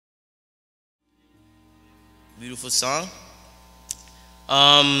Beautiful song.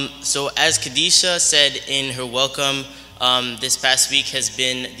 So as Kadisha said in her welcome, this past week has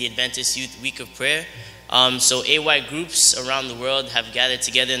been the Adventist Youth Week of Prayer. So AY groups around the world have gathered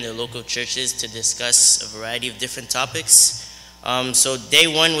together in their local churches to discuss a variety of different topics. So day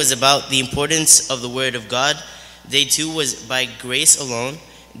one was about the importance of the Word of God. Day two was by grace alone.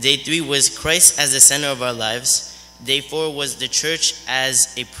 Day three was Christ as the center of our lives. Day 4 was the church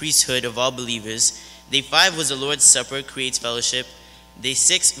as a priesthood of all believers. Day 5 was the Lord's Supper, creates fellowship. Day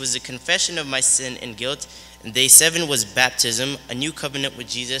 6 was the confession of my sin and guilt. And Day 7 was baptism, a new covenant with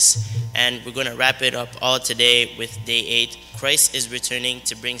Jesus. And we're going to wrap it up all today with Day 8, Christ is returning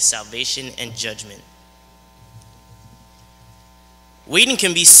to bring salvation and judgment. Waiting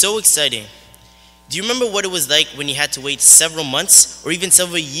can be so exciting. Do you remember what it was like when you had to wait several months or even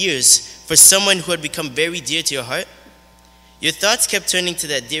several years for someone who had become very dear to your heart? Your thoughts kept turning to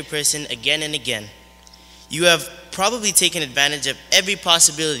that dear person again and again. You have probably taken advantage of every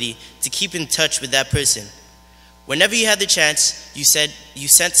possibility to keep in touch with that person. Whenever you had the chance, you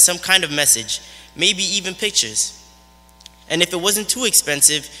sent some kind of message, maybe even pictures. And if it wasn't too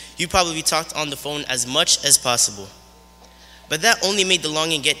expensive, you probably talked on the phone as much as possible. But that only made the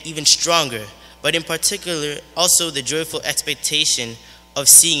longing get even stronger, but in particular, also the joyful expectation of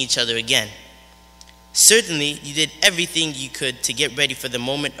seeing each other again. Certainly, you did everything you could to get ready for the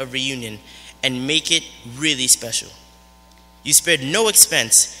moment of reunion and make it really special. You spared no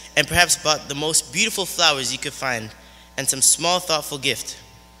expense and perhaps bought the most beautiful flowers you could find and some small thoughtful gift.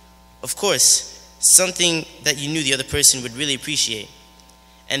 Of course, something that you knew the other person would really appreciate.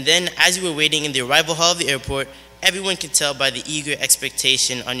 And then, as you were waiting in the arrival hall of the airport, everyone could tell by the eager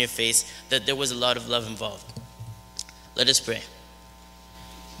expectation on your face that there was a lot of love involved. Let us pray.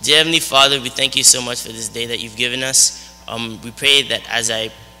 Dear Heavenly Father, we thank you so much for this day that you've given us. We pray that as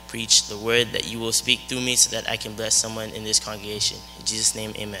I preach the word that you will speak through me so that I can bless someone in this congregation. In Jesus'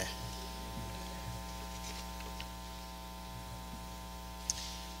 name, amen.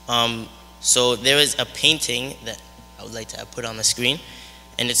 So there is a painting that I would like to put on the screen,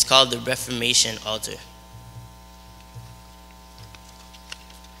 and it's called the Reformation Altar.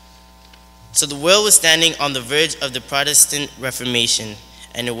 So the world was standing on the verge of the Protestant Reformation,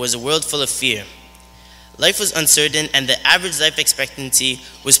 and it was a world full of fear. Life was uncertain, and the average life expectancy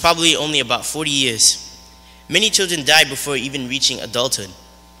was probably only about 40 years. Many children died before even reaching adulthood.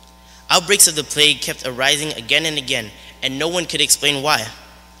 Outbreaks of the plague kept arising again and again, and no one could explain why.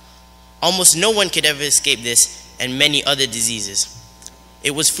 Almost no one could ever escape this and many other diseases.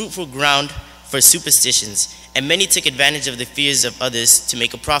 It was fruitful ground for superstitions, and many took advantage of the fears of others to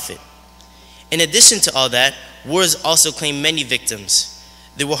make a profit. In addition to all that, wars also claimed many victims.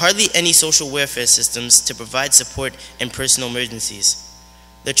 There were hardly any social welfare systems to provide support in personal emergencies.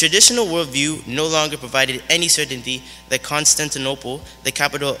 The traditional worldview no longer provided any certainty that Constantinople, the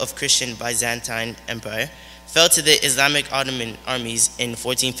capital of Christian Byzantine Empire, fell to the Islamic Ottoman armies in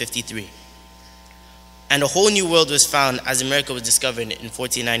 1453. And a whole new world was found as America was discovered in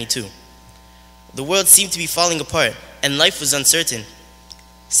 1492. The world seemed to be falling apart, and life was uncertain.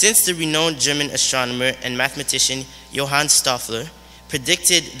 Since the renowned German astronomer and mathematician Johann Stoffler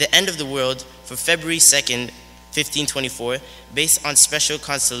predicted the end of the world for February 2nd, 1524, based on a special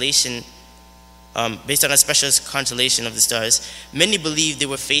constellation of the stars, many believed they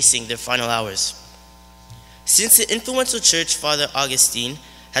were facing their final hours. Since the influential church father Augustine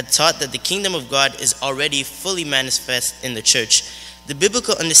had taught that the kingdom of God is already fully manifest in the church, the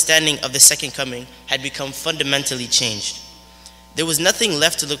biblical understanding of the second coming had become fundamentally changed. There was nothing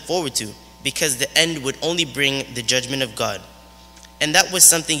left to look forward to because the end would only bring the judgment of God. And that was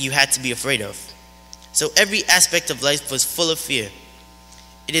something you had to be afraid of. So every aspect of life was full of fear.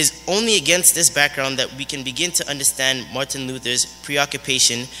 It is only against this background that we can begin to understand Martin Luther's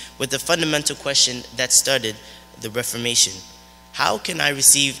preoccupation with the fundamental question that started the Reformation. How can I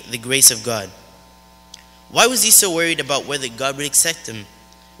receive the grace of God? Why was he so worried about whether God would accept him?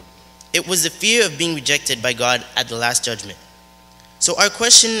 It was the fear of being rejected by God at the last judgment. So our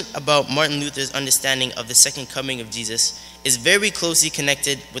question about Martin Luther's understanding of the second coming of Jesus is very closely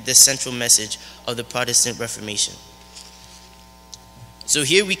connected with the central message of the Protestant Reformation. So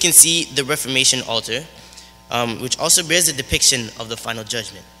here we can see the Reformation altar, which also bears a depiction of the final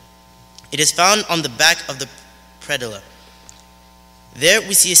judgment. It is found on the back of the predella. There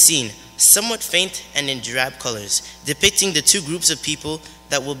we see a scene, somewhat faint and in drab colors, depicting the two groups of people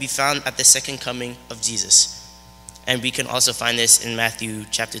that will be found at the second coming of Jesus. And we can also find this in Matthew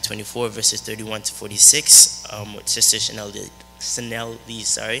chapter 24, verses 31 to 46, with Sister Chanel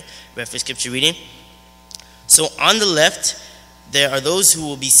Lee's reference scripture reading. So on the left, there are those who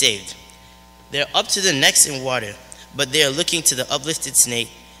will be saved. They are up to their necks in water, but they are looking to the uplifted snake,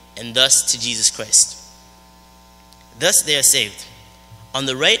 and thus to Jesus Christ. Thus they are saved. On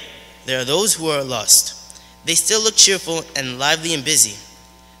the right, there are those who are lost. They still look cheerful and lively and busy.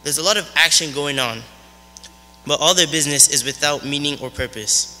 There's a lot of action going on, but all their business is without meaning or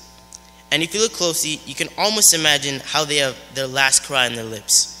purpose. And if you look closely, you can almost imagine how they have their last cry on their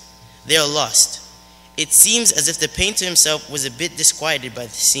lips. They are lost. It seems as if the painter himself was a bit disquieted by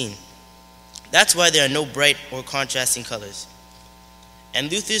the scene. That's why there are no bright or contrasting colors.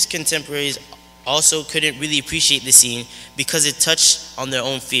 And Luther's contemporaries also couldn't really appreciate the scene because it touched on their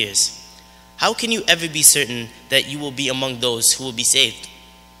own fears. How can you ever be certain that you will be among those who will be saved?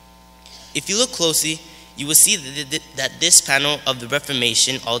 If you look closely, you will see that this panel of the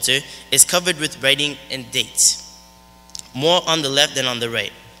Reformation altar is covered with writing and dates, more on the left than on the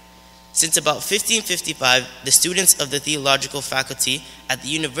right. Since about 1555, the students of the theological faculty at the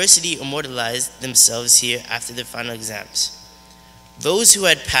university immortalized themselves here after their final exams. Those who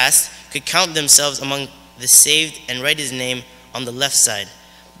had passed could count themselves among the saved and write his name on the left side,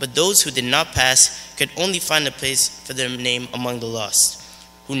 but those who did not pass could only find a place for their name among the lost,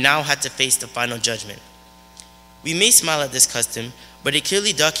 who now had to face the final judgment. We may smile at this custom, but it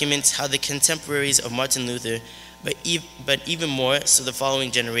clearly documents how the contemporaries of Martin Luther, but even more so the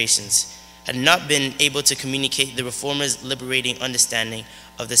following generations, had not been able to communicate the Reformers' liberating understanding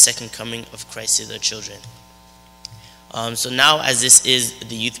of the second coming of Christ to their children. So now, as this is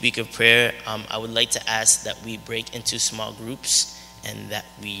the Youth Week of Prayer, I would like to ask that we break into small groups and that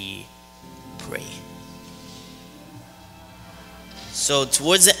we pray. So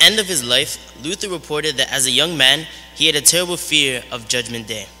towards the end of his life, Luther reported that as a young man, he had a terrible fear of Judgment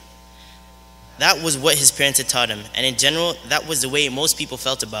Day. That was what his parents had taught him, and in general, that was the way most people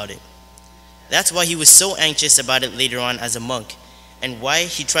felt about it. That's why he was so anxious about it later on as a monk, and why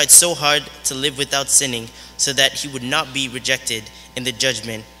he tried so hard to live without sinning so that he would not be rejected in the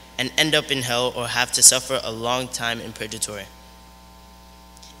judgment and end up in hell or have to suffer a long time in purgatory.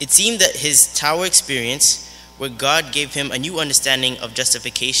 It seemed that his tower experience, where God gave him a new understanding of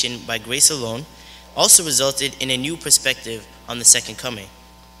justification by grace alone, also resulted in a new perspective on the second coming.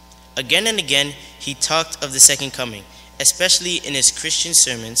 Again and again, he talked of the second coming, especially in his Christian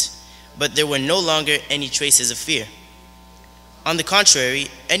sermons, but there were no longer any traces of fear. On the contrary,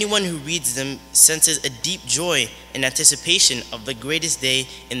 anyone who reads them senses a deep joy in anticipation of the greatest day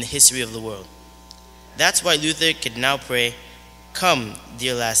in the history of the world. That's why Luther could now pray, "Come,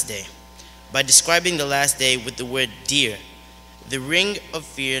 dear last day," by describing the last day with the word dear. The ring of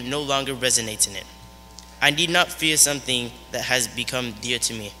fear no longer resonates in it. I need not fear something that has become dear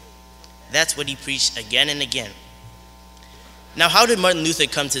to me. That's what he preached again and again. Now, how did Martin Luther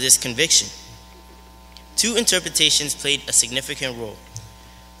come to this conviction? Two interpretations played a significant role.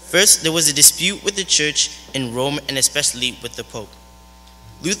 First, there was a dispute with the church in Rome and especially with the Pope.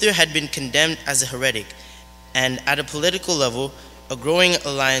 Luther had been condemned as a heretic, and at a political level, a growing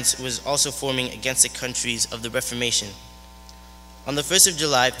alliance was also forming against the countries of the Reformation. On the 1st of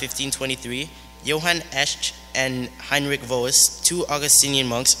July, 1523, Johann Esch and Heinrich Voes, two Augustinian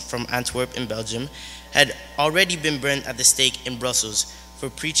monks from Antwerp in Belgium, had already been burned at the stake in Brussels for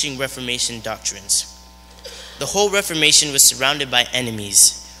preaching Reformation doctrines. The whole Reformation was surrounded by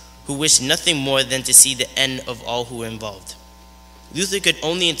enemies who wished nothing more than to see the end of all who were involved. Luther could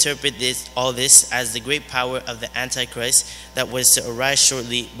only interpret all this as the great power of the Antichrist that was to arise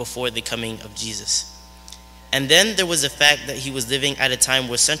shortly before the coming of Jesus. And then there was the fact that he was living at a time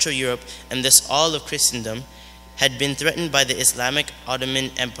where Central Europe, and thus all of Christendom, had been threatened by the Islamic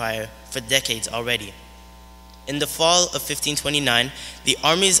Ottoman Empire for decades already. In the fall of 1529, the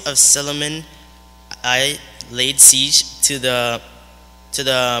armies of Suleiman I laid siege to the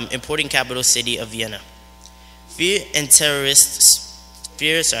important capital city of Vienna. Fear and terror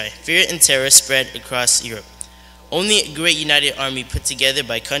spread across Europe. Only a great united army put together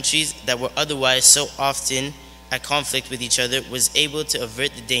by countries that were otherwise so often at conflict with each other was able to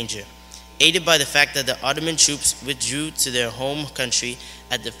avert the danger, aided by the fact that the Ottoman troops withdrew to their home country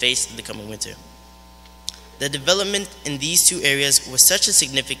at the face of the coming winter. The development in these two areas was such a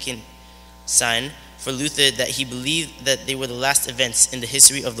significant sign for Luther that he believed that they were the last events in the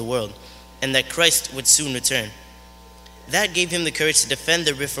history of the world, and that Christ would soon return. That gave him the courage to defend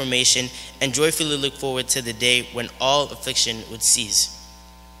the Reformation and joyfully look forward to the day when all affliction would cease.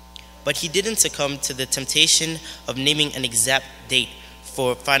 But he didn't succumb to the temptation of naming an exact date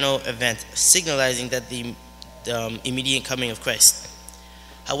for a final event, signalizing that the immediate coming of Christ.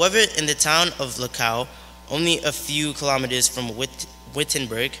 However, in the town of Lacau, only a few kilometers from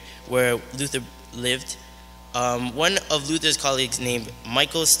Wittenberg, where Luther lived, One of Luther's colleagues named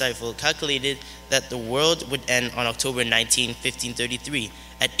Michael Stiefel calculated that the world would end on October 19, 1533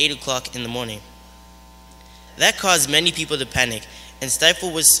 at 8 o'clock in the morning. That caused many people to panic, and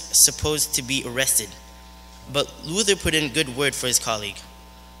Stiefel was supposed to be arrested. But Luther put in good word for his colleague.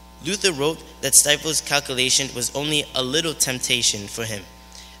 Luther wrote that Stiefel's calculation was only a little temptation for him,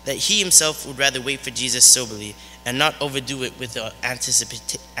 that he himself would rather wait for Jesus soberly and not overdo it with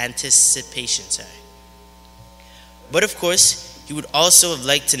anticipation. But of course, he would also have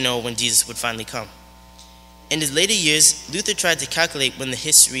liked to know when Jesus would finally come. In his later years, Luther tried to calculate when the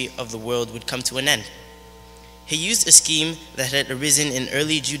history of the world would come to an end. He used a scheme that had arisen in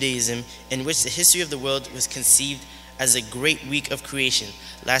early Judaism, in which the history of the world was conceived as a great week of creation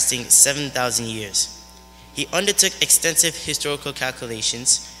lasting 7,000 years. He undertook extensive historical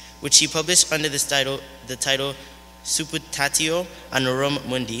calculations, which he published under the title Supputatio Annorum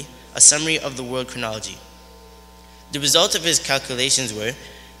Mundi, a summary of the world chronology. The result of his calculations were,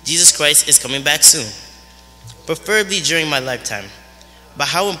 Jesus Christ is coming back soon, preferably during my lifetime. But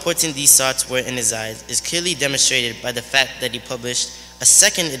how important these thoughts were in his eyes is clearly demonstrated by the fact that he published a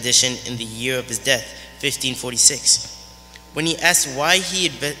second edition in the year of his death, 1546. When he asked why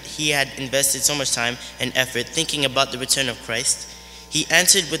he had invested so much time and effort thinking about the return of Christ, he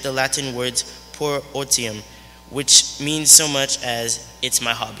answered with the Latin words "per otium," which means so much as "it's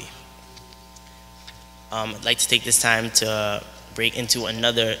my hobby." I'd like to take this time to break into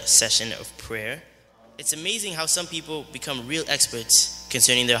another session of prayer. It's amazing how some people become real experts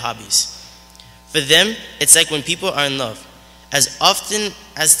concerning their hobbies. For them, it's like when people are in love. As often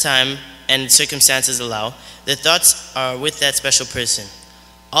as time and circumstances allow, their thoughts are with that special person.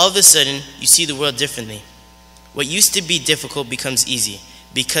 All of a sudden, you see the world differently. What used to be difficult becomes easy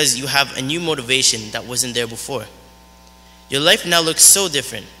because you have a new motivation that wasn't there before. Your life now looks so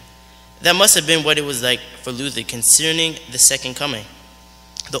different. That must have been what it was like for Luther concerning the second coming.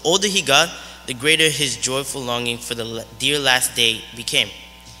 The older he got, the greater his joyful longing for the dear last day became.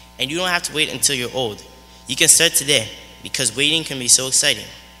 And you don't have to wait until you're old. You can start today, because waiting can be so exciting.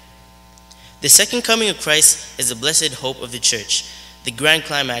 The second coming of Christ is the blessed hope of the church, the grand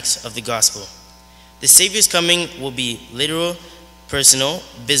climax of the gospel. The Savior's coming will be literal, personal,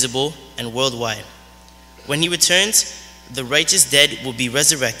 visible, and worldwide. When he returns, the righteous dead will be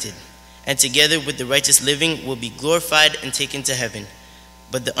resurrected, and together with the righteous living will be glorified and taken to heaven.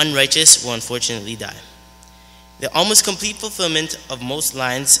 But the unrighteous will unfortunately die. The almost complete fulfillment of most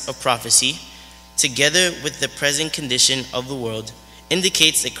lines of prophecy, together with the present condition of the world,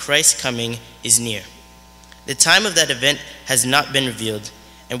 indicates that Christ's coming is near. The time of that event has not been revealed,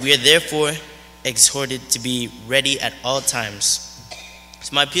 and we are therefore exhorted to be ready at all times.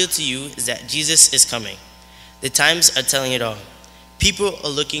 So my appeal to you is that Jesus is coming. The times are telling it all. People are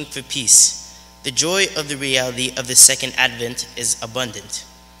looking for peace. The joy of the reality of the second advent is abundant.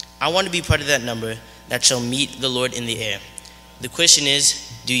 I want to be part of that number that shall meet the Lord in the air. The question is,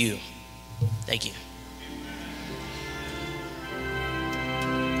 do you? Thank you.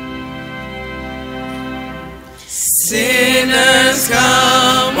 Sinners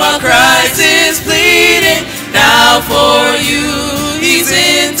come while Christ is pleading. Now for you he's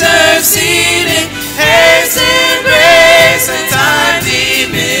interceding. Hasten grace and time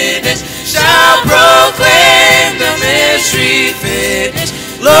diminished shall proclaim the mystery finished.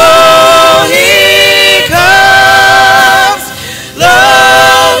 Lo, he comes.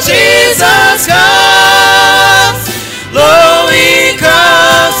 Lo, Jesus comes. Lo, he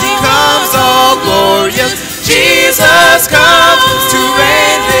comes all glorious. Jesus comes to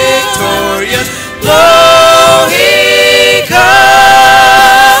reign victorious. Lo, he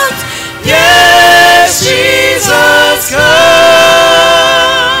comes. Yes, Jesus comes.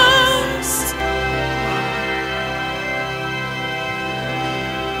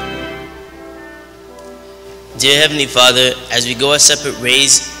 Dear Heavenly Father, as we go our separate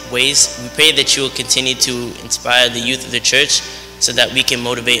ways, we pray that you will continue to inspire the youth of the church so that we can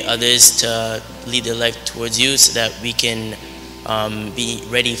motivate others to lead their life towards you, so that we can be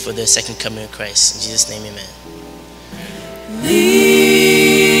ready for the second coming of Christ. In Jesus' name, amen.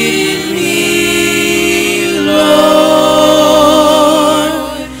 Lead me, Lord,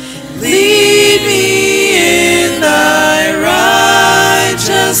 lead me in thy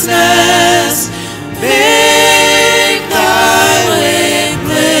righteousness.